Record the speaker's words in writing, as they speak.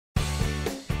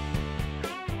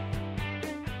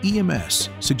EMS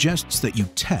suggests that you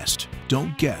test,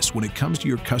 don't guess when it comes to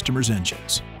your customer's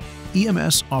engines.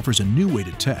 EMS offers a new way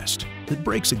to test that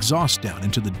breaks exhaust down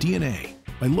into the DNA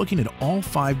by looking at all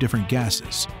 5 different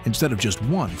gases instead of just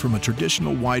one from a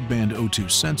traditional wideband O2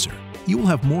 sensor. You will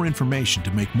have more information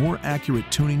to make more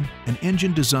accurate tuning and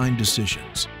engine design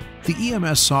decisions. The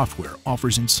EMS software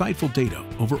offers insightful data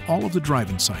over all of the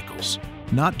driving cycles,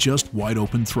 not just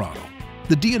wide-open throttle.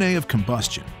 The DNA of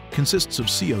combustion consists of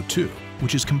CO2,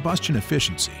 which is combustion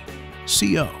efficiency,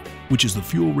 CO, which is the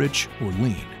fuel-rich or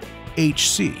lean,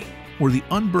 HC, or the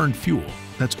unburned fuel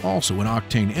that's also an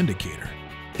octane indicator,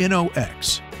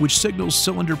 NOx, which signals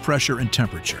cylinder pressure and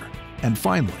temperature, and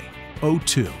finally,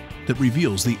 O2, that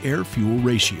reveals the air-fuel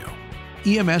ratio.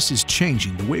 EMS is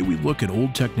changing the way we look at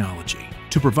old technology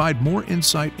to provide more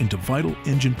insight into vital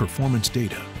engine performance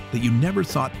data that you never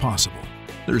thought possible.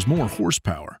 There's more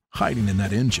horsepower hiding in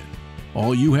that engine.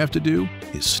 All you have to do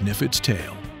is sniff its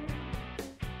tail.